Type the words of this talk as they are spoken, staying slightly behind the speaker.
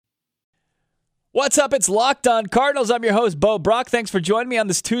What's up? It's Locked On Cardinals. I'm your host, Bo Brock. Thanks for joining me on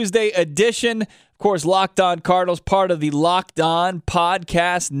this Tuesday edition. Of course, Locked On Cardinals, part of the Locked On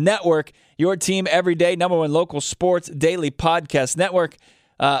Podcast Network, your team every day, number one local sports daily podcast network.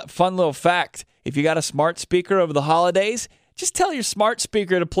 Fun little fact, if you got a smart speaker over the holidays, just tell your smart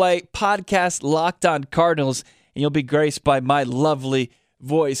speaker to play podcast Locked On Cardinals, and you'll be graced by my lovely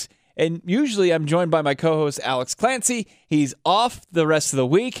voice. And usually I'm joined by my co-host, Alex Clancy. He's off the rest of the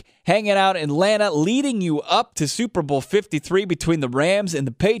week, hanging out in Atlanta, leading you up to Super Bowl 53 between the Rams and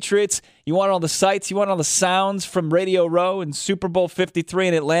the Patriots. You want all the sights, you want all the sounds from Radio Row and Super Bowl 53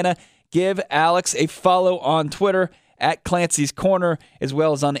 in Atlanta. Give Alex a follow on Twitter at Clancy's Corner, as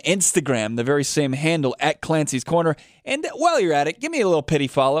well as on Instagram, the very same handle at Clancy's Corner. And while you're at it, give me a little pity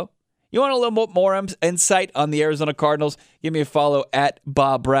follow. You want a little bit more insight on the Arizona Cardinals? Give me a follow at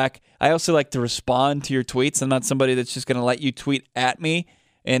Bob Brack. I also like to respond to your tweets. I'm not somebody that's just going to let you tweet at me,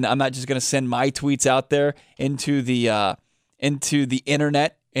 and I'm not just going to send my tweets out there into the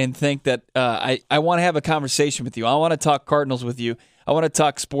internet and think that I want to have a conversation with you. I want to talk Cardinals with you. I want to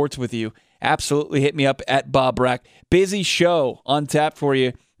talk sports with you. Absolutely hit me up at Bob Brack. Busy show on tap for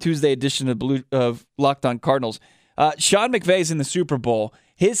you. Tuesday edition of Locked On Cardinals. Sean McVay's in the Super Bowl.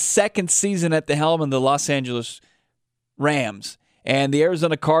 His second season at the helm of the Los Angeles Rams and the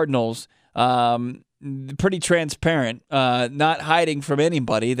Arizona Cardinals, pretty transparent, not hiding from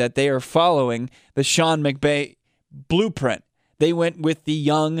anybody that they are following the Sean McVay blueprint. They went with the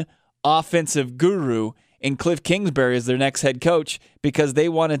young offensive guru in Cliff Kingsbury as their next head coach because they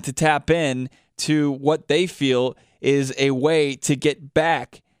wanted to tap in to what they feel is a way to get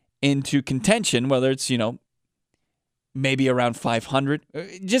back into contention, whether it's, maybe around 500.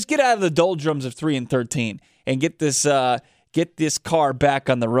 Just get out of the doldrums of 3-13 and get this car back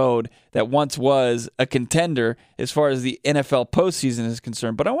on the road that once was a contender as far as the NFL postseason is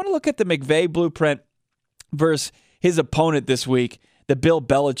concerned. But I want to look at the McVay blueprint versus his opponent this week, the Bill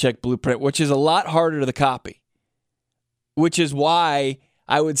Belichick blueprint, which is a lot harder to copy, which is why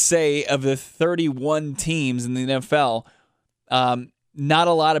I would say of the 31 teams in the NFL, not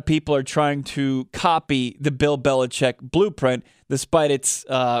a lot of people are trying to copy the Bill Belichick blueprint, despite its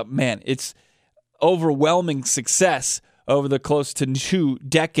overwhelming success over the close to 2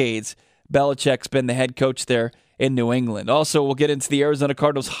 decades. Belichick's been the head coach there in New England. Also, we'll get into the Arizona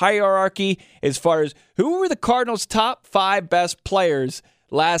Cardinals hierarchy as far as who were the Cardinals' top 5 best players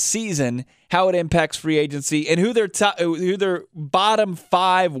last season, how it impacts free agency, and who their bottom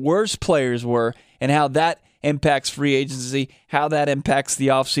 5 worst players were, and how that impacts free agency, how that impacts the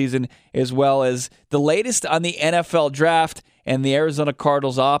offseason, as well as the latest on the NFL draft and the Arizona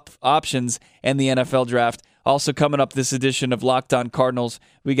Cardinals options and the NFL draft. Also coming up this edition of Locked On Cardinals,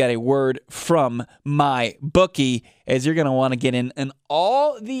 we got a word from MyBookie, as you're going to want to get in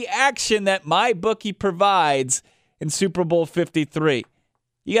all the action that MyBookie provides in Super Bowl 53.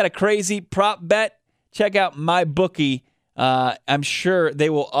 You got a crazy prop bet? Check out MyBookie. I'm sure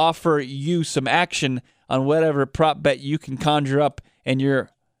they will offer you some action on whatever prop bet you can conjure up in your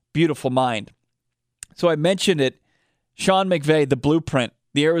beautiful mind. So I mentioned it, Sean McVay, the blueprint,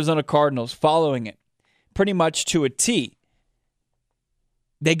 the Arizona Cardinals following it pretty much to a T.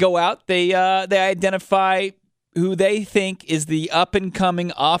 They go out, they identify who they think is the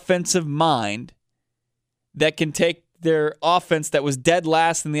up-and-coming offensive mind that can take their offense that was dead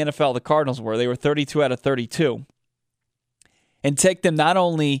last in the NFL, the Cardinals were. They were 32 out of 32. And take them not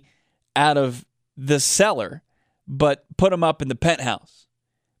only out of the cellar, but put them up in the penthouse.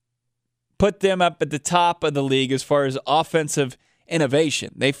 Put them up at the top of the league as far as offensive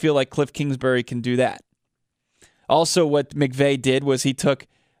innovation. They feel like Cliff Kingsbury can do that. Also, what McVay did was he took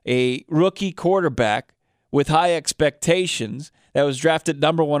a rookie quarterback with high expectations that was drafted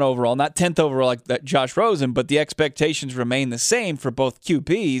number 1 overall, not 10th overall like that Josh Rosen, but the expectations remain the same for both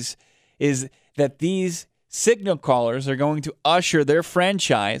QBs, is that these signal callers are going to usher their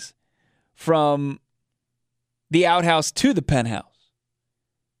franchise from the outhouse to the penthouse,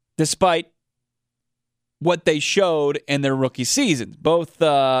 despite what they showed in their rookie seasons. Both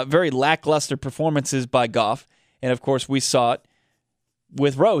very lackluster performances by Goff, and of course we saw it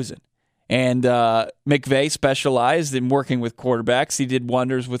with Rosen. And McVay specialized in working with quarterbacks. He did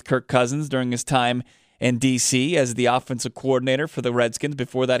wonders with Kirk Cousins during his time in D.C. as the offensive coordinator for the Redskins.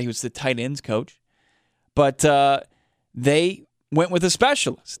 Before that, he was the tight ends coach. But they went with a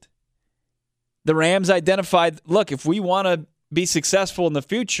specialist. The Rams identified, look, if we want to be successful in the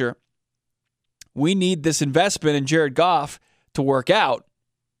future, we need this investment in Jared Goff to work out.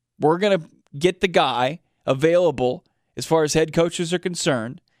 We're going to get the guy available as far as head coaches are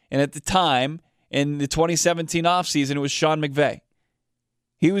concerned. And at the time, in the 2017 offseason, it was Sean McVay.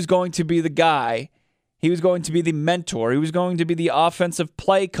 He was going to be the guy. He was going to be the mentor. He was going to be the offensive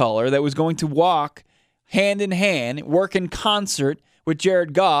play caller that was going to walk hand in hand, work in concert with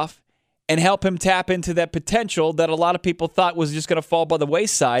Jared Goff, and help him tap into that potential that a lot of people thought was just going to fall by the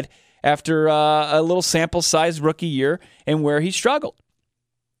wayside after a little sample size rookie year and where he struggled.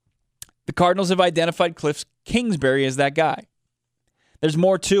 The Cardinals have identified Cliff Kingsbury as that guy. There's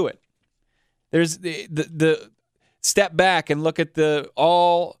more to it. There's the step back and look at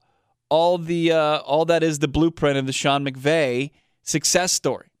all that is the blueprint of the Sean McVay success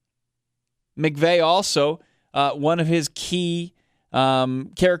story. McVay also, one of his key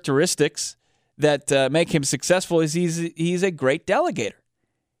characteristics that make him successful is he's a great delegator.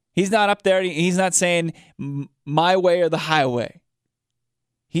 He's not up there. He's not saying my way or the highway.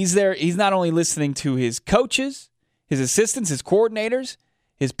 He's there. He's not only listening to his coaches, his assistants, his coordinators,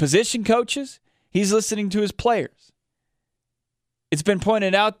 his position coaches. He's listening to his players. It's been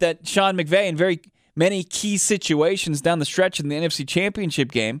pointed out that Sean McVay, in very many key situations down the stretch in the NFC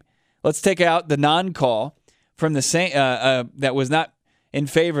Championship game, let's take out the non-call from the Saints that was not in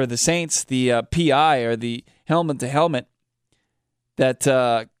favor of the Saints, the PI or the helmet-to-helmet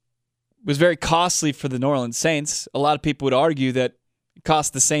that was very costly for the New Orleans Saints. A lot of people would argue that it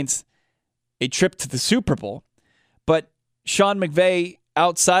cost the Saints a trip to the Super Bowl. But Sean McVay,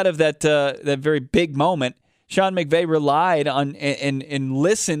 outside of that very big moment, Sean McVay relied on and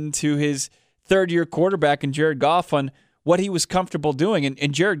listened to his third-year quarterback and Jared Goff on what he was comfortable doing.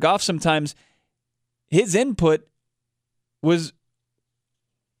 And Jared Goff, sometimes his input was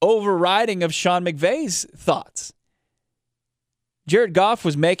overriding of Sean McVay's thoughts. Jared Goff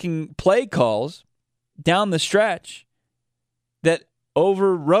was making play calls down the stretch that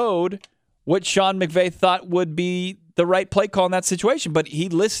overrode what Sean McVay thought would be the right play call in that situation. But he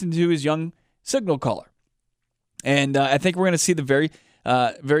listened to his young signal caller. And I think we're going to see the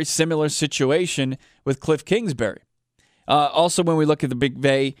very similar situation with Cliff Kingsbury. Also, when we look at the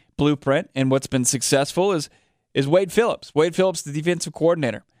McVay blueprint and what's been successful is Wade Phillips. Wade Phillips, the defensive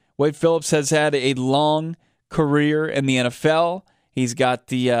coordinator. Wade Phillips has had a long career in the NFL. He's got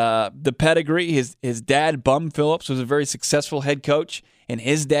the pedigree. His dad, Bum Phillips, was a very successful head coach in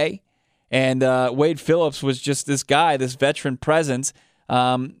his day. And Wade Phillips was just this guy, this veteran presence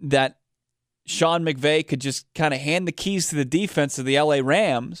that Sean McVay could just kind of hand the keys to the defense of the LA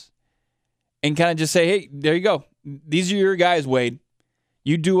Rams and kind of just say, hey, there you go. These are your guys, Wade.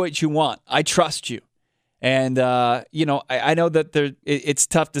 You do what you want. I trust you. And, I know that it's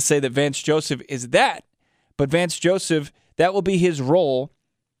tough to say that Vance Joseph is that, but Vance Joseph, that will be his role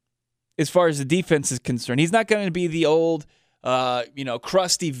as far as the defense is concerned. He's not going to be the old,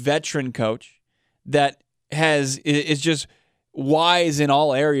 crusty veteran coach that is just wise in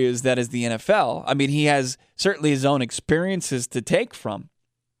all areas that is the NFL. I mean, he has certainly his own experiences to take from.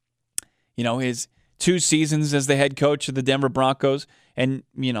 His 2 seasons as the head coach of the Denver Broncos, and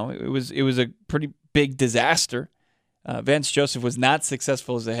it was a pretty big disaster. Vance Joseph was not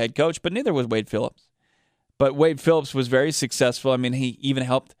successful as a head coach, but neither was Wade Phillips. But Wade Phillips was very successful. I mean, he even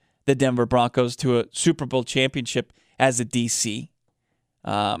helped the Denver Broncos to a Super Bowl championship as a DC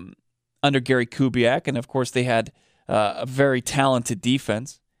under Gary Kubiak, and of course they had a very talented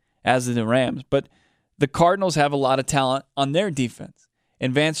defense, as did the Rams. But the Cardinals have a lot of talent on their defense.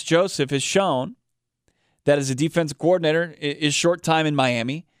 And Vance Joseph has shown that as a defensive coordinator, his short time in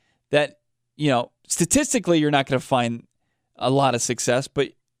Miami, that, statistically you're not going to find a lot of success.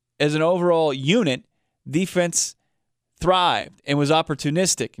 But as an overall unit, defense thrived and was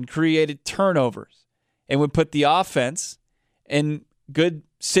opportunistic and created turnovers and would put the offense in good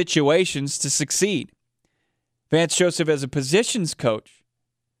situations to succeed. Vance Joseph, as a positions coach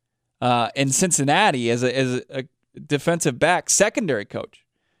in Cincinnati, as a defensive back, secondary coach,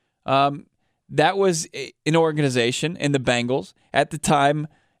 that was an organization in the Bengals at the time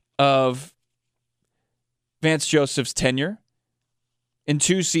of Vance Joseph's tenure. In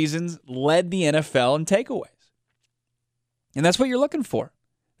 2 seasons, led the NFL in takeaways. And that's what you're looking for.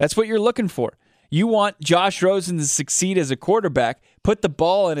 That's what you're looking for. You want Josh Rosen to succeed as a quarterback, put the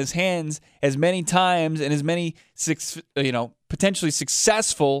ball in his hands as many times and as many potentially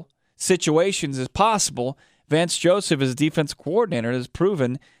successful situations as possible. Vance Joseph, as a defensive coordinator, has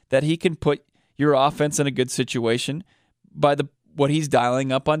proven that he can put your offense in a good situation by what he's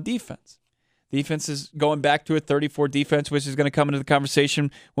dialing up on defense. Defense is going back to a 34 defense, which is going to come into the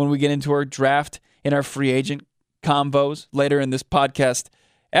conversation when we get into our draft and our free agent combos later in this podcast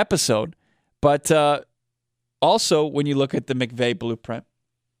episode. But also, when you look at the McVay blueprint,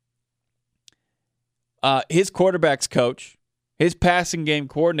 his quarterback's coach, his passing game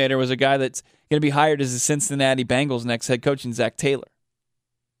coordinator was a guy that's going to be hired as the Cincinnati Bengals' next head coach, in Zach Taylor.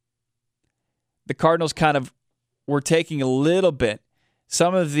 the Cardinals kind of were taking a little bit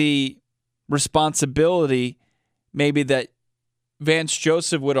some of the responsibility maybe that Vance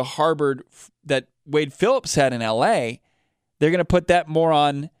Joseph would have harbored that Wade Phillips had in L.A., they're going to put that more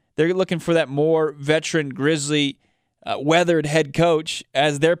on. They're looking for that more veteran, grizzly, weathered head coach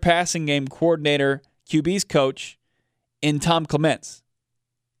as their passing game coordinator, QB's coach, in Tom Clements.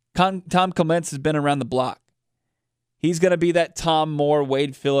 Tom Clements has been around the block. He's going to be that Tom Moore,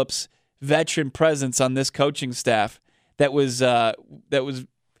 Wade Phillips veteran presence on this coaching staff that was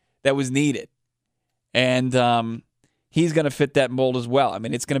needed, and he's going to fit that mold as well. I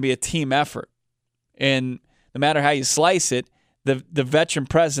mean, it's going to be a team effort, and no matter how you slice it, the veteran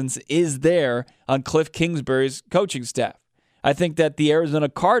presence is there on Cliff Kingsbury's coaching staff. I think that the Arizona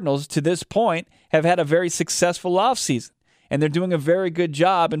Cardinals, to this point, have had a very successful offseason, and they're doing a very good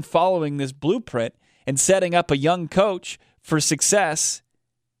job in following this blueprint and setting up a young coach for success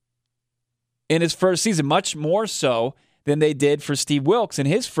in his first season, much more so than they did for Steve Wilks in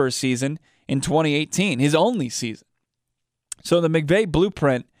his first season in 2018, his only season. So the McVay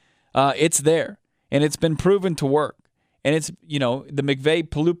blueprint, it's there, and it's been proven to work. And it's, the McVay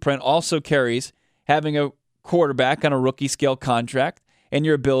blueprint also carries having a quarterback on a rookie scale contract and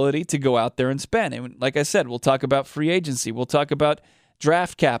your ability to go out there and spend. And like I said, we'll talk about free agency. We'll talk about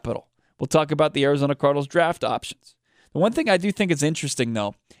draft capital. We'll talk about the Arizona Cardinals draft options. The one thing I do think is interesting,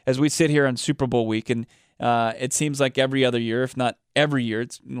 though, as we sit here on Super Bowl week, and it seems like every other year, if not every year,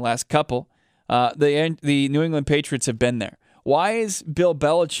 it's in the last couple, the New England Patriots have been there. Why is Bill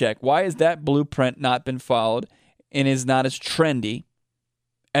Belichick, why has that blueprint not been followed and is not as trendy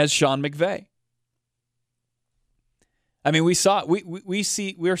as Sean McVay? I mean,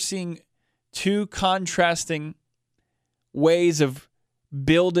 we're seeing two contrasting ways of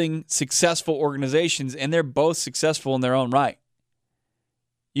building successful organizations, and they're both successful in their own right.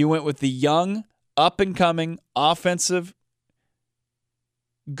 You went with the young, up-and-coming, offensive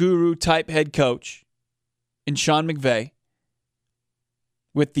guru-type head coach in Sean McVay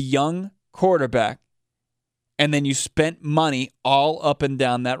with the young quarterback, and then you spent money all up and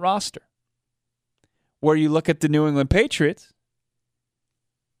down that roster. Where you look at the New England Patriots,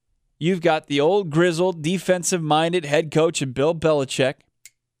 you've got the old grizzled, defensive-minded head coach in Bill Belichick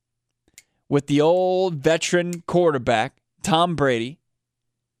with the old veteran quarterback, Tom Brady,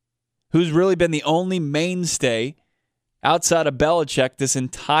 who's really been the only mainstay outside of Belichick this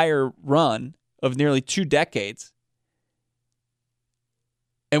entire run of nearly 2 decades.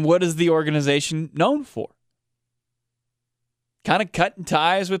 And what is the organization known for? Kind of cutting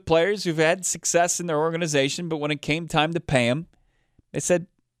ties with players who've had success in their organization, but when it came time to pay them, they said,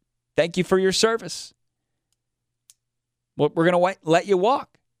 thank you for your service. Well, we're going to let you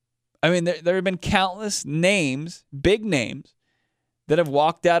walk. I mean, there have been countless names, big names, that have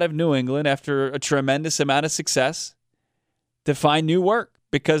walked out of New England after a tremendous amount of success to find new work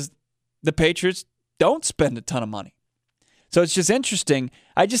because the Patriots don't spend a ton of money. So it's just interesting.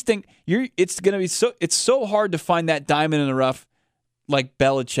 I just think it's going to be it's so hard to find that diamond in the rough like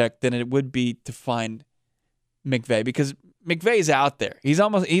Belichick than it would be to find McVay, because McVay's out there. He's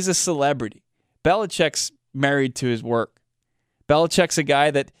a celebrity. Belichick's married to his work. Belichick's a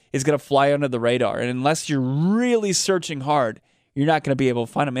guy that is going to fly under the radar, and unless you're really searching hard, you're not going to be able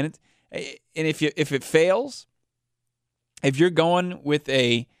to find him. And if it fails, if you're going with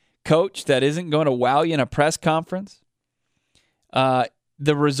a coach that isn't going to wow you in a press conference,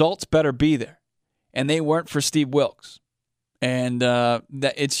 the results better be there. And they weren't for Steve Wilks. And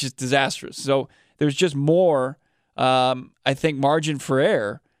that it's just disastrous. So there's just more, I think, margin for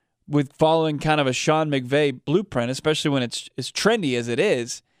error with following kind of a Sean McVay blueprint, especially when it's as trendy as it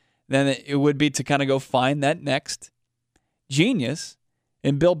is, than it would be to kind of go find that next genius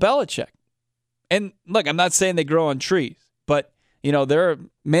in Bill Belichick. And look, I'm not saying they grow on trees, but there are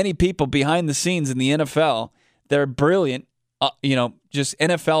many people behind the scenes in the NFL that are brilliant, just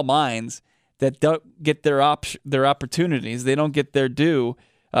NFL minds that don't get their opportunities. They don't get their due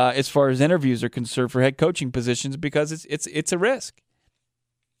as far as interviews are concerned for head coaching positions because it's a risk.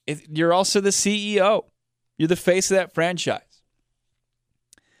 You're also the CEO. You're the face of that franchise.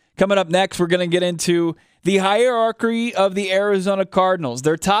 Coming up next, we're going to get into the hierarchy of the Arizona Cardinals,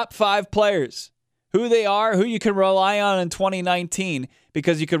 their top 5 players, who they are, who you can rely on in 2019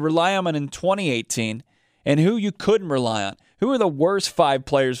 because you could rely on them in 2018, and who you couldn't rely on. Who are the worst 5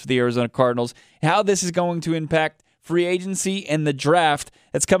 players for the Arizona Cardinals, how this is going to impact free agency and the draft.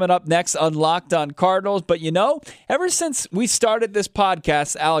 That's coming up next on Locked On Cardinals. But ever since we started this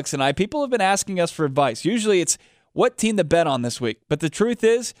podcast, Alex and I, people have been asking us for advice. Usually it's what team to bet on this week. But the truth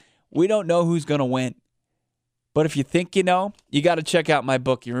is, we don't know who's going to win. But if you think you know, you got to check out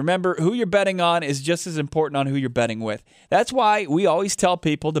MyBookie. Remember, who you're betting on is just as important on who you're betting with. That's why we always tell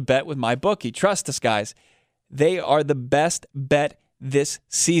people to bet with MyBookie. Trust us, guys. They are the best bet this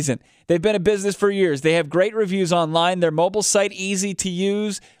season. They've been in business for years. They have great reviews online. Their mobile site, easy to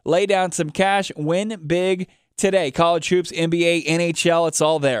use. Lay down some cash. Win big today. College hoops, NBA, NHL, it's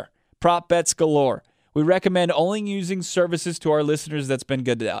all there. Prop bets galore. We recommend only using services to our listeners that's been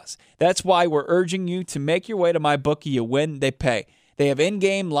good to us. That's why we're urging you to make your way to MyBookie. You win, they pay. They have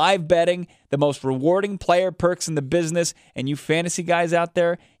in-game live betting, the most rewarding player perks in the business, and you fantasy guys out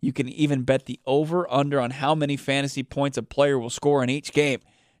there, you can even bet the over-under on how many fantasy points a player will score in each game.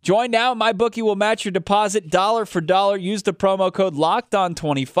 Join now. MyBookie will match your deposit dollar for dollar. Use the promo code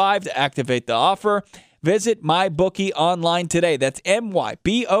LOCKEDON25 to activate the offer. Visit MyBookie online today. That's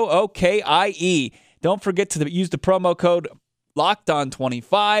MyBookie. Don't forget to use the promo code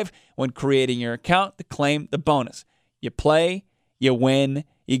LOCKEDON25 when creating your account to claim the bonus. You play, you win,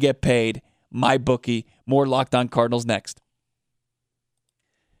 you get paid. MyBookie. More Locked On Cardinals next.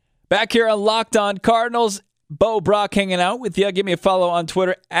 Back here on Locked On Cardinals, Bo Brock hanging out with you. Give me a follow on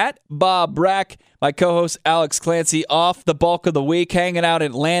Twitter at Bob Brack. My co-host Alex Clancy off the bulk of the week, hanging out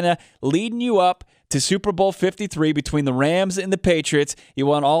in Atlanta, leading you up to Super Bowl 53 between the Rams and the Patriots. You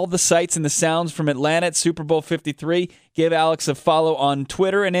want all the sights and the sounds from Atlanta at Super Bowl 53. Give Alex a follow on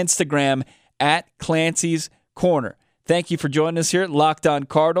Twitter and Instagram at Clancy's Corner. Thank you for joining us here at Locked On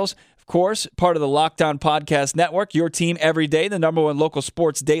Cardinals. Of course, part of the Locked On Podcast Network, your team every day, the #1 local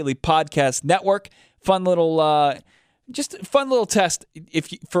sports daily podcast network. Fun little test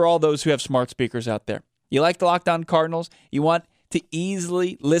for all those who have smart speakers out there. You like the Locked On Cardinals? You want to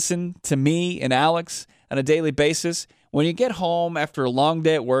easily listen to me and Alex on a daily basis? When you get home after a long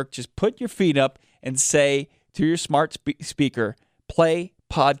day at work, just put your feet up and say to your smart speaker, play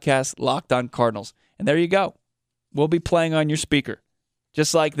podcast Locked On Cardinals. And there you go. We'll be playing on your speaker.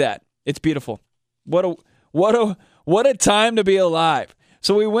 Just like that. It's beautiful. What a time to be alive.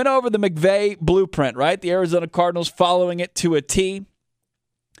 So we went over the McVay blueprint, right? The Arizona Cardinals following it to a T.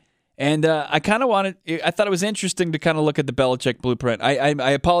 And I thought it was interesting to kind of look at the Belichick blueprint.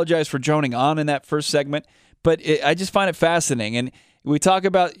 I apologize for droning on in that first segment, but I just find it fascinating. And we talk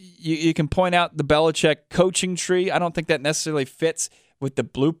about, you can point out the Belichick coaching tree. I don't think that necessarily fits with the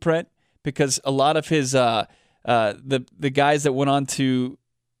blueprint because a lot of his, the guys that went on to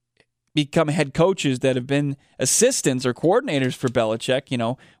become head coaches that have been assistants or coordinators for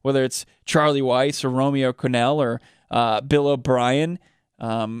Belichick, whether it's Charlie Weiss or Romeo Crennel or Bill O'Brien,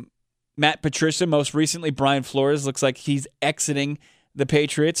 Matt Patricia, most recently Brian Flores, looks like he's exiting the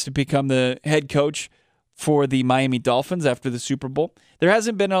Patriots to become the head coach for the Miami Dolphins after the Super Bowl. There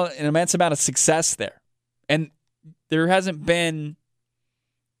hasn't been an immense amount of success there. And there hasn't been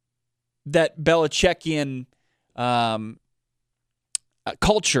that Belichickian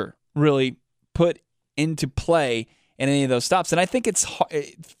culture really put into play in any of those stops. And I think it's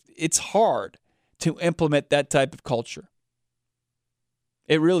hard to implement that type of culture.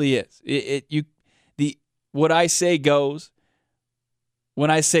 It really is. What I say goes. When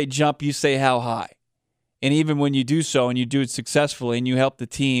I say jump, you say how high. And even when you do so and you do it successfully and you help the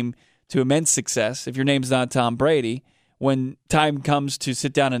team to immense success, if your name's not Tom Brady, when time comes to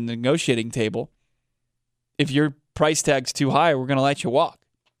sit down at the negotiating table, if your price tag's too high, we're going to let you walk.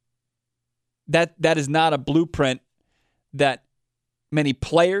 That is not a blueprint that many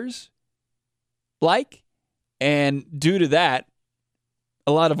players like, and due to that,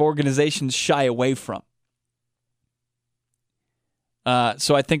 a lot of organizations shy away from.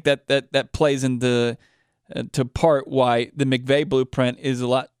 So I think that plays into to part why the McVay blueprint is a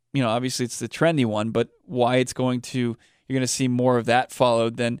lot. Obviously it's the trendy one, but why you're going to see more of that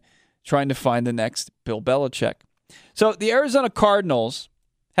followed than trying to find the next Bill Belichick. So the Arizona Cardinals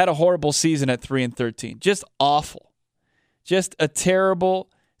had a horrible season at 3-13, just awful, just a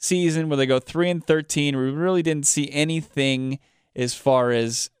terrible season where they go 3-13. We really didn't see anything as far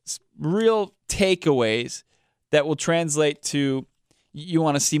as real takeaways that will translate to you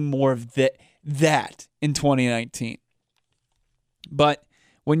want to see more of that in 2019. But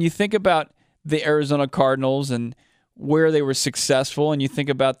when you think about the Arizona Cardinals and where they were successful and you think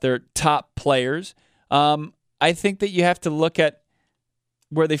about their top players, I think that you have to look at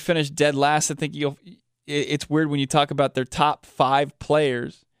where they finished dead last. I think it's weird when you talk about their top 5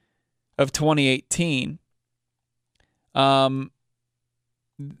 players of 2018. The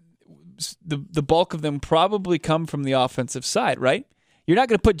bulk of them probably come from the offensive side, right? You're not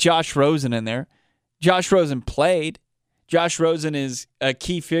going to put Josh Rosen in there. Josh Rosen played. Josh Rosen is a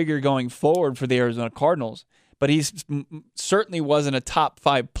key figure going forward for the Arizona Cardinals, but he certainly wasn't a top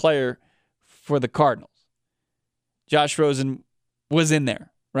 5 player for the Cardinals. Josh Rosen was in there,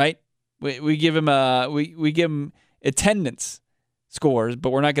 right? We give him we give him attendance scores, but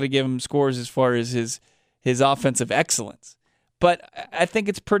we're not going to give him scores as far as his offensive excellence. But I think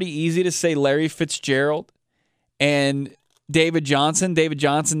it's pretty easy to say Larry Fitzgerald and David Johnson. David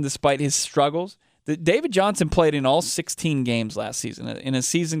Johnson, despite his struggles, David Johnson played in all 16 games last season, in a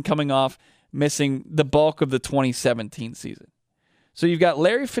season coming off missing the bulk of the 2017 season. So you've got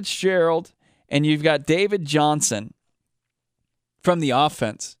Larry Fitzgerald and you've got David Johnson from the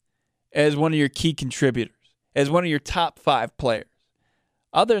offense as one of your key contributors, as one of your top 5 players.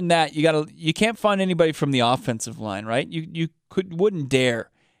 Other than that, you can't find anybody from the offensive line, right? You wouldn't dare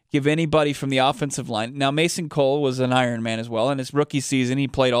give anybody from the offensive line. Now, Mason Cole was an Iron Man as well. In his rookie season, he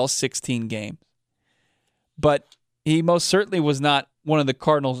played all 16 games. But he most certainly was not one of the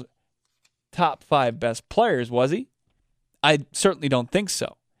Cardinals' top 5 best players, was he? I certainly don't think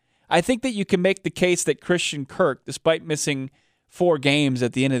so. I think that you can make the case that Christian Kirk, despite missing 4 games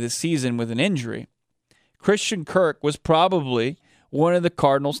at the end of the season with an injury, Christian Kirk was probably one of the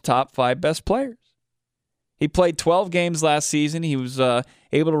Cardinals' top 5 best players. He played 12 games last season. He was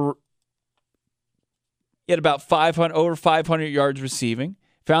able to get about over 500 yards receiving,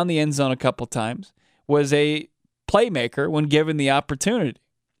 found the end zone a couple times, was a playmaker when given the opportunity.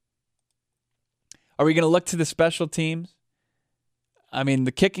 Are we going to look to the special teams? I mean,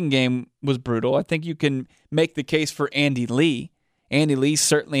 the kicking game was brutal. I think you can make the case for Andy Lee. Andy Lee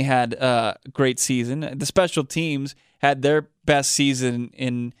certainly had a great season. The special teams had their best season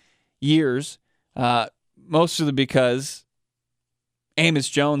in years, mostly because Amos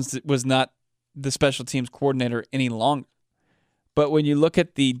Jones was not the special teams coordinator any longer. But when you look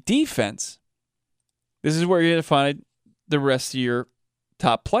at the defense, this is where you're going to find the rest of your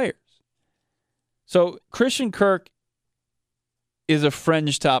top players. So Christian Kirk is a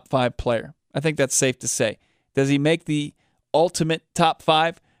fringe top 5 player. I think that's safe to say. Does he make the ultimate top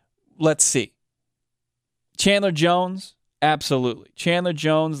 5? Let's see. Chandler Jones, absolutely. Chandler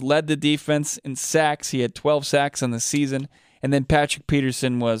Jones led the defense in sacks. He had 12 sacks on the season. And then Patrick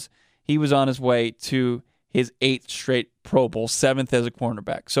Peterson was on his way to his 8th straight Pro Bowl, 7th as a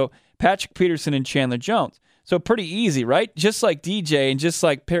cornerback. So Patrick Peterson and Chandler Jones. So pretty easy, right? Just like DJ and just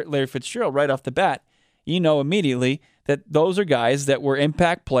like Larry Fitzgerald right off the bat, you know immediately that those are guys that were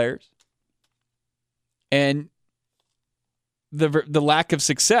impact players. And the lack of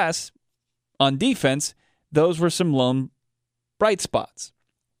success on defense, those were some lone bright spots.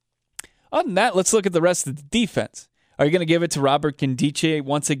 Other than that, let's look at the rest of the defense. Are you going to give it to Robert Nkemdiche,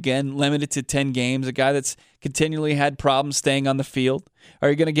 once again, limited to 10 games, a guy that's continually had problems staying on the field? Are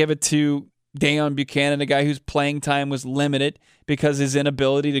you going to give it to Deone Bucannon, a guy whose playing time was limited because his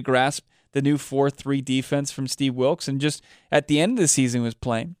inability to grasp the new 4-3 defense from Steve Wilks and just at the end of the season was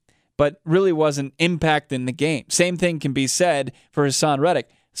playing, but really wasn't impacting the game? Same thing can be said for Haason Reddick.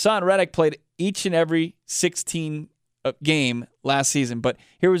 Haason Reddick played each and every 16 game last season, but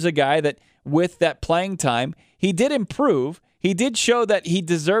here was a guy that with that playing time, he did improve. He did show that he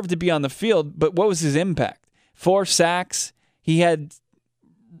deserved to be on the field, but what was his impact? 4 sacks. He had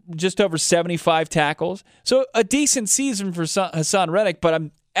just over 75 tackles. So a decent season for Haason Reddick,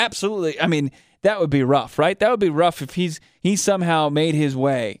 but that would be rough, right? That would be rough if he somehow made his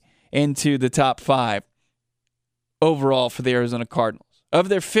way into the top 5 overall for the Arizona Cardinals. Of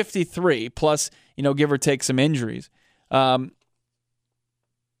their 53, plus, give or take some injuries, that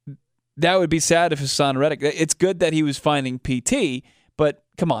would be sad if Haason Reddick. It's good that he was finding PT, but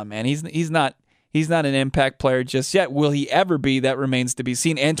come on, man, he's not an impact player just yet. Will he ever be? That remains to be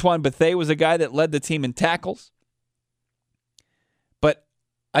seen. Antoine Bethea was a guy that led the team in tackles, but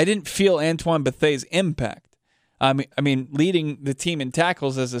I didn't feel Antoine Bethea's impact. I mean, leading the team in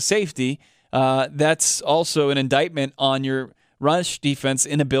tackles as a safety, that's also an indictment on your rush defense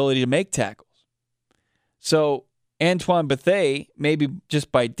inability to make tackles. So Antoine Bethea, maybe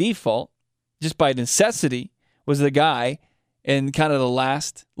just by default, just by necessity, was the guy in kind of the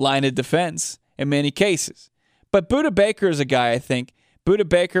last line of defense in many cases. But Budda Baker is a guy, I think. Budda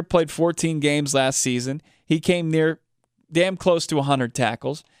Baker played 14 games last season. He came near damn close to 100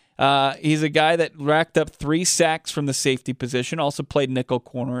 tackles. He's a guy that racked up 3 sacks from the safety position, also played nickel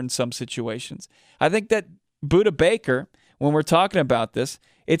corner in some situations. I think that Budda Baker, when we're talking about this,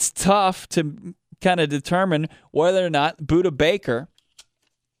 it's tough to kind of determine whether or not Budda Baker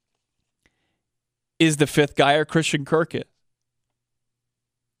is the 5th guy or Christian Kirk is.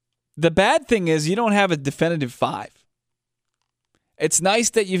 The bad thing is you don't have a definitive 5. It's nice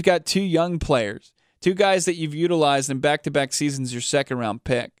that you've got 2 young players, 2 guys that you've utilized in back-to-back seasons, your second-round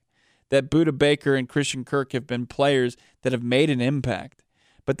pick, that Budda Baker and Christian Kirk have been players that have made an impact.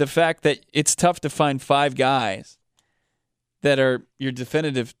 But the fact that it's tough to find 5 guys that are your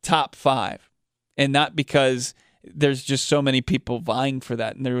definitive top 5, and not because there's just so many people vying for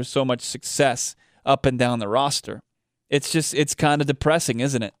that and there was so much success up and down the roster. It's kind of depressing,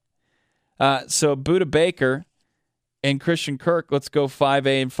 isn't it? So Budda Baker and Christian Kirk, let's go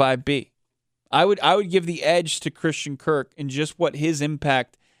 5A and 5B. I would give the edge to Christian Kirk in just what his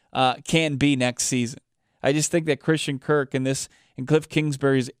impact can be next season. I just think that Christian Kirk and Cliff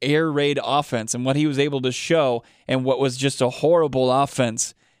Kingsbury's air raid offense and what he was able to show and what was just a horrible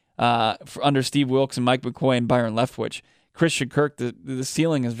offense under Steve Wilkes and Mike McCoy and Byron Leftwich, Christian Kirk, the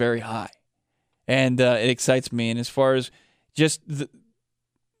ceiling is very high. And it excites me. And as far as just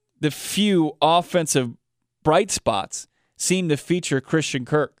the few offensive bright spots seem to feature Christian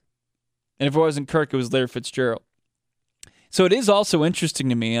Kirk. And if it wasn't Kirk, it was Larry Fitzgerald. So it is also interesting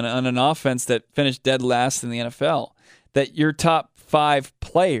to me on an offense that finished dead last in the NFL that your top 5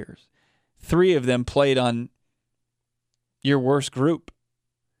 players, 3 of them played on your worst group.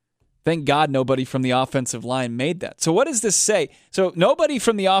 Thank God nobody from the offensive line made that. So what does this say? So nobody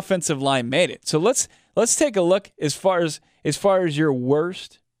from the offensive line made it. So let's take a look as far as your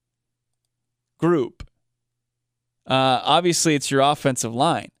worst group. Obviously, it's your offensive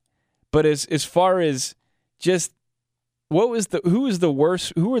line, but as far as just who were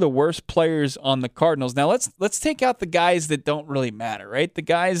the worst players on the Cardinals? Now let's take out the guys that don't really matter, right? The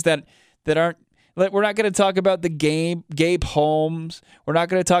guys that aren't. We're not going to talk about the Gabe Holmes. We're not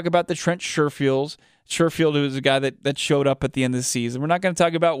going to talk about the Trent Sherfield. Sherfield, who was a guy that showed up at the end of the season. We're not going to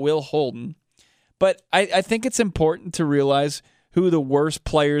talk about Will Holden. But I think it's important to realize who the worst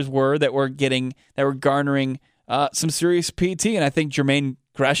players were that were garnering some serious PT. And I think Jermaine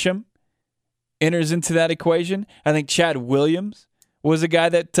Gresham enters into that equation. I think Chad Williams was a guy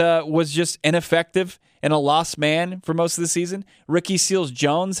that was just ineffective and a lost man for most of the season. Ricky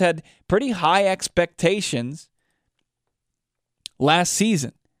Seals-Jones had pretty high expectations last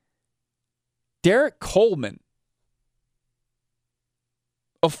season. Derek Coleman,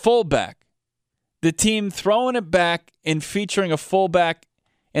 a fullback. The team throwing it back and featuring a fullback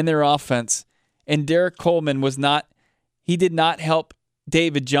in their offense. And Derek Coleman did not help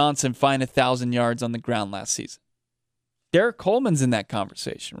David Johnson find 1,000 yards on the ground last season. Derek Coleman's in that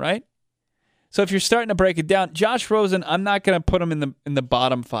conversation, right? So if you're starting to break it down, Josh Rosen, I'm not going to put him in the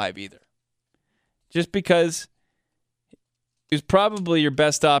bottom 5 either. Just because he was probably your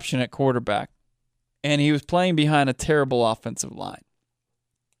best option at quarterback, and he was playing behind a terrible offensive line.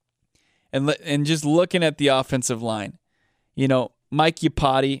 And just looking at the offensive line, Mike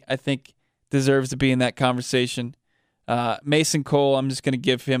Iupati, I think, deserves to be in that conversation. Mason Cole, I'm just going to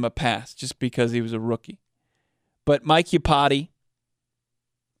give him a pass just because he was a rookie. But Mike Iupati,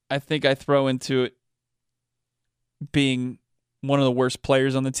 I think I throw into it being one of the worst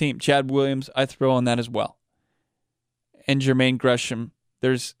players on the team. Chad Williams, I throw on that as well. And Jermaine Gresham,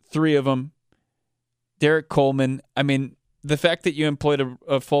 there's 3 of them. Derek Coleman, I mean, the fact that you employed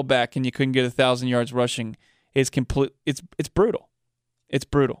a fullback and you couldn't get 1,000 yards rushing is complete. It's brutal. It's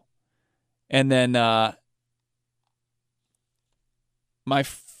brutal. And then my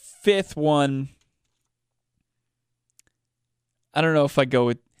 5th one, I don't know if I go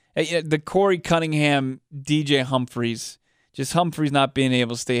with the Corey Cunningham, DJ Humphreys. Just Humphreys not being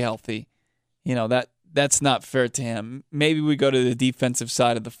able to stay healthy. That's not fair to him. Maybe we go to the defensive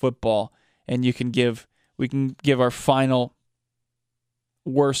side of the football, and we can give our final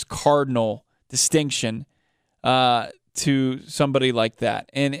worst Cardinal distinction to somebody like that.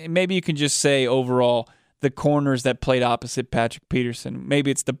 And maybe you can just say overall the corners that played opposite Patrick Peterson.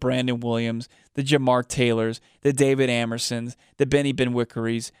 Maybe it's the Brandon Williams, the Jamar Taylors, the David Amersons, the Benny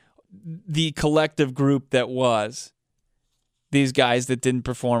Benwickeries, the collective group that was these guys that didn't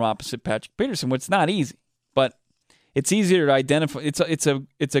perform opposite Patrick Peterson, which is not easy, but it's easier to identify.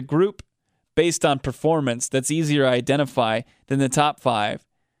 It's a group based on performance that's easier to identify than the top 5.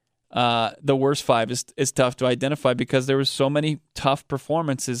 The worst 5 is tough to identify because there were so many tough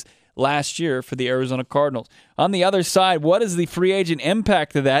performances last year for the Arizona Cardinals. On the other side, what is the free agent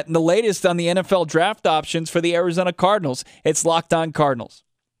impact of that? And the latest on the NFL draft options for the Arizona Cardinals. It's Locked On Cardinals.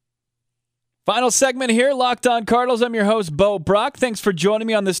 Final segment here, Locked On Cardinals. I'm your host, Bo Brock. Thanks for joining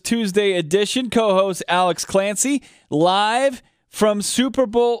me on this Tuesday edition. Co-host Alex Clancy, live from Super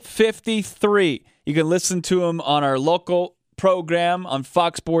Bowl 53. You can listen to him on our local program on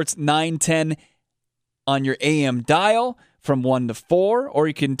Fox Sports 910 on your AM dial from 1 to 4, or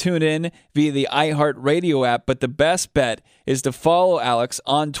you can tune in via the iHeartRadio app. But the best bet is to follow Alex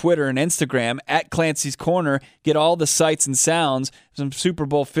on Twitter and Instagram at Clancy's Corner. Get all the sights and sounds from Super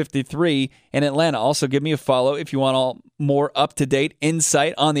Bowl 53 in Atlanta. Also, give me a follow if you want all more up-to-date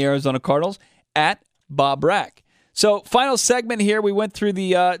insight on the Arizona Cardinals at Bob Rack. So, final segment here. We went through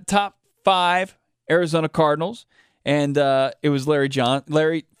the top 5 Arizona Cardinals, and it was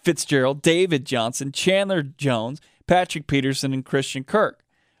Larry Fitzgerald, David Johnson, Chandler Jones, Patrick Peterson, and Christian Kirk.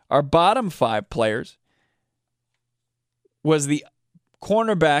 Our bottom 5 players was the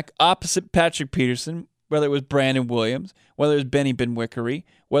cornerback opposite Patrick Peterson, whether it was Brandon Williams, whether it was Benny Benwickery,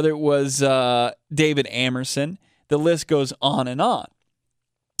 whether it was David Amerson. The list goes on and on.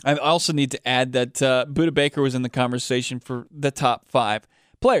 I also need to add that Budda Baker was in the conversation for the top 5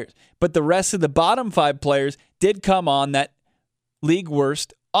 players. But the rest of the bottom 5 players did come on that league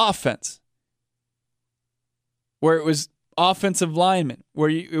worst offense, where it was offensive linemen, where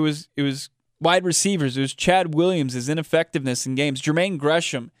it was wide receivers. It was Chad Williams' ineffectiveness in games. Jermaine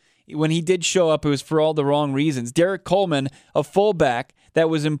Gresham, when he did show up, it was for all the wrong reasons. Derek Coleman, a fullback that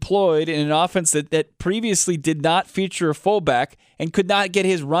was employed in an offense that previously did not feature a fullback and could not get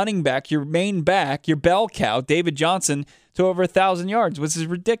his running back, your main back, your bell cow, David Johnson, to over 1,000 yards, which is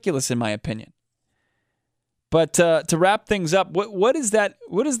ridiculous in my opinion. But to wrap things up, what is that?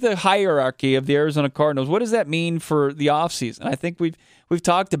 What is the hierarchy of the Arizona Cardinals? What does that mean for the offseason? I think we've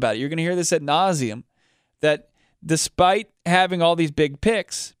talked about it. You're going to hear this ad nauseum, that despite having all these big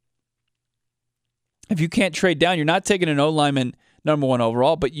picks, if you can't trade down, you're not taking an O-lineman number 1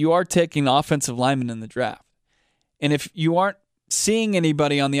 overall, but you are taking an offensive lineman in the draft. And if you aren't seeing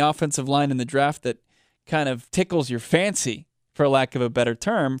anybody on the offensive line in the draft that kind of tickles your fancy, for lack of a better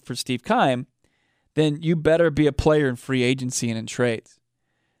term, for Steve Keim, then you better be a player in free agency and in trades.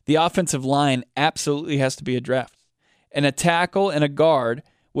 The offensive line absolutely has to be addressed. And a tackle and a guard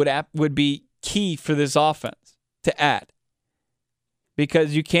would be key for this offense to add.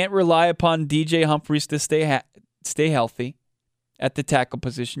 Because you can't rely upon DJ Humphries to stay healthy at the tackle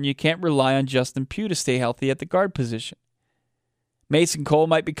position. You can't rely on Justin Pugh to stay healthy at the guard position. Mason Cole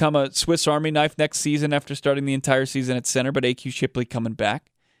might become a Swiss Army knife next season after starting the entire season at center, but A.Q. Shipley coming back.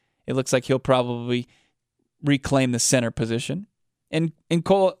 It looks like he'll probably reclaim the center position. And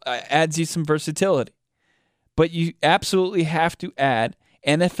Cole adds you some versatility. But you absolutely have to add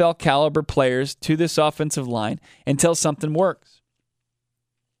NFL caliber players to this offensive line until something works.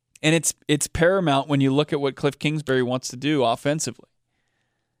 And it's paramount when you look at what Cliff Kingsbury wants to do offensively.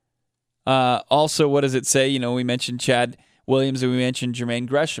 Also, what does it say? We mentioned Chad Williams and we mentioned Jermaine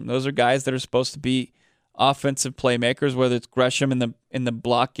Gresham. Those are guys that are supposed to be offensive playmakers, whether it's Gresham in the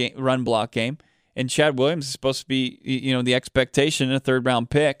block game, run block game, and Chad Williams is supposed to be the expectation in a 3rd-round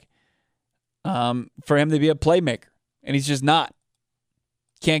pick for him to be a playmaker, and he's just not.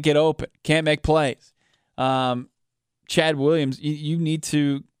 Can't get open, can't make plays. Chad Williams, you need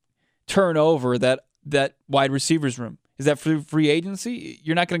to turn over that wide receivers room. Is that for free agency?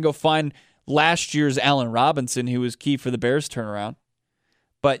 You're not going to go find last year's Allen Robinson, who was key for the Bears turnaround.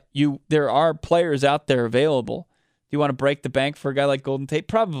 But there are players out there available. Do you want to break the bank for a guy like Golden Tate?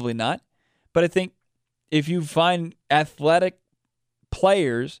 Probably not. But I think if you find athletic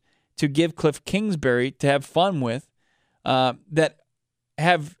players to give Cliff Kingsbury to have fun with, that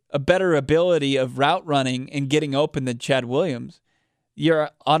have a better ability of route running and getting open than Chad Williams,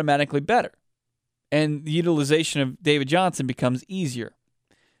 you're automatically better. And the utilization of David Johnson becomes easier.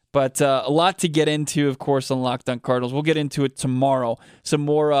 But a lot to get into, of course, on Locked On Cardinals. We'll get into it tomorrow. Some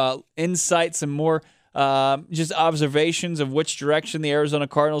more insights, some more just observations of which direction the Arizona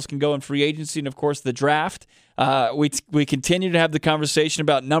Cardinals can go in free agency, and, of course, the draft. We continue to have the conversation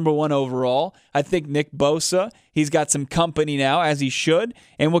about number 1 overall. I think Nick Bosa, he's got some company now, as he should,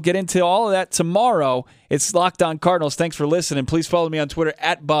 and we'll get into all of that tomorrow. It's Locked On Cardinals. Thanks for listening. Please follow me on Twitter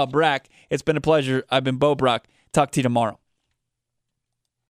 @BobBrack. It's been a pleasure. I've been Bo Brock. Talk to you tomorrow.